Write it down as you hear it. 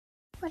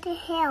What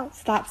the hell?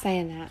 Stop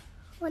saying that.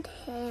 What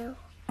the hell?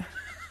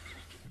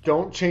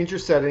 Don't change your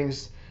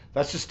settings.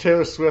 That's just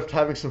Taylor Swift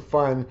having some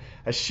fun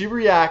as she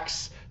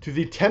reacts to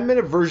the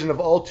 10-minute version of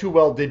All Too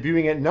Well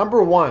debuting at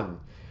 #1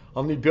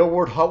 on the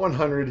Billboard Hot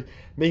 100,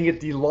 making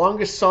it the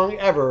longest song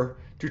ever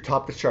to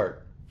top the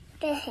chart. What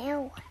the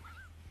hell?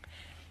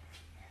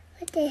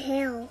 What the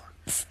hell?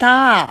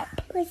 Stop.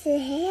 What the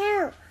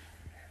hell?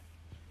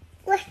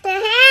 What the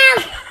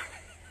hell?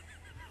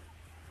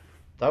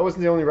 That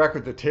wasn't the only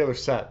record that Taylor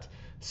set.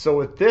 So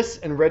with this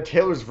and Red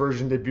Taylor's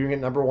version debuting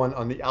at #1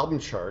 on the album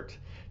chart,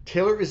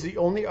 Taylor is the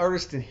only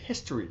artist in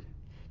history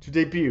to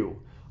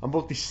debut on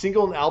both the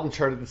single and album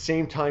chart at the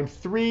same time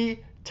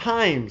 3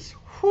 times.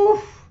 Whew.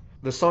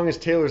 The song is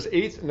Taylor's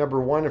 8th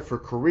 #1 of her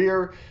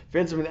career.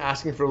 Fans have been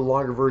asking for the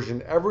longer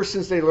version ever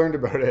since they learned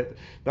about it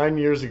 9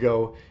 years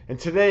ago. And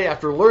today,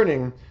 after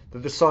learning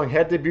that the song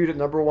had debuted at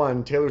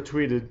 #1, Taylor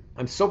tweeted,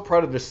 "I'm so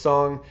proud of this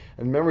song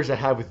and the memories I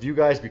have with you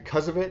guys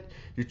because of it.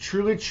 You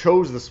truly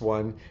chose this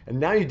one, and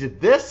now you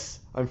did this?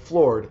 I'm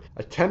floored.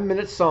 A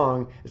 10-minute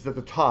song is at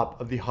the top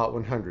of the Hot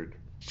 100.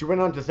 She went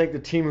on to thank the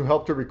team who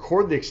helped her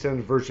record the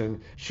extended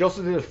version. She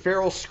also did a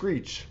feral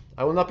screech.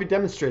 "I will not be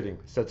demonstrating,"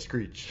 said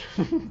Screech.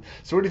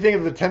 So what do you think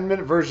of the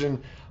 10-minute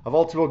version of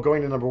All Too Well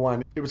going to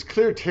 #1? It was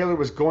clear Taylor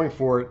was going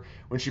for it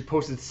when she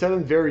posted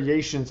 7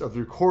 variations of the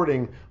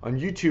recording on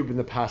YouTube in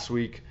the past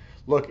week.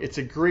 Look, it's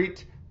a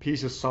great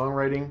piece of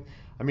songwriting.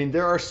 I mean,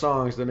 there are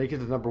songs that make it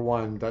to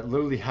 #1 that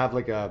literally have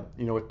like a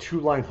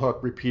 2-line hook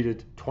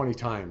repeated 20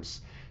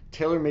 times.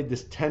 Taylor made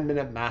this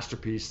 10-minute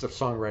masterpiece of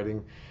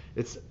songwriting.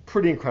 It's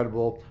pretty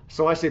incredible.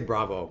 So I say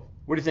bravo.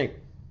 What do you think?